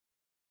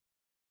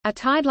A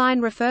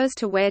tideline refers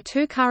to where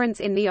two currents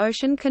in the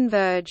ocean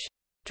converge.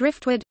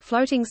 Driftwood,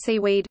 floating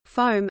seaweed,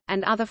 foam,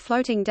 and other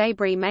floating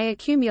debris may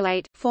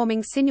accumulate,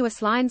 forming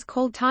sinuous lines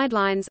called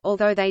tidelines,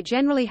 although they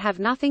generally have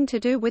nothing to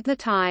do with the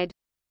tide.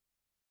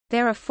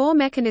 There are four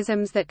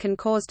mechanisms that can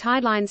cause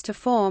tidelines to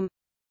form.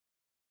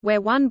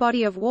 Where one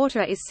body of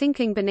water is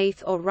sinking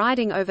beneath or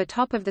riding over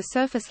top of the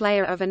surface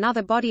layer of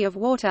another body of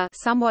water,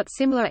 somewhat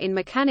similar in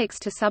mechanics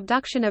to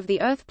subduction of the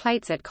earth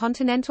plates at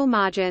continental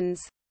margins.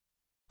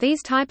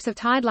 These types of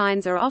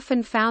tidelines are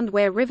often found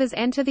where rivers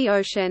enter the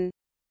ocean.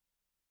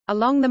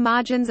 Along the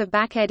margins of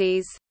back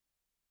eddies.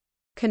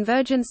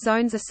 Convergence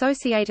zones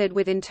associated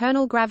with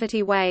internal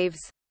gravity waves.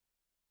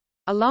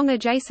 Along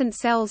adjacent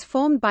cells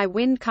formed by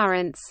wind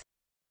currents.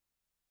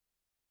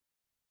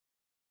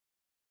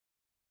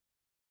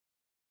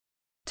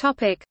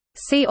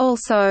 See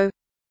also: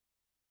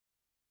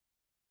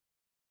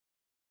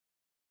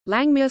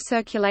 Langmuir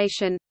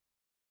circulation,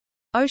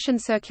 ocean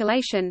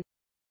circulation,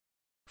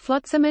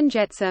 flotsam and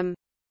jetsam.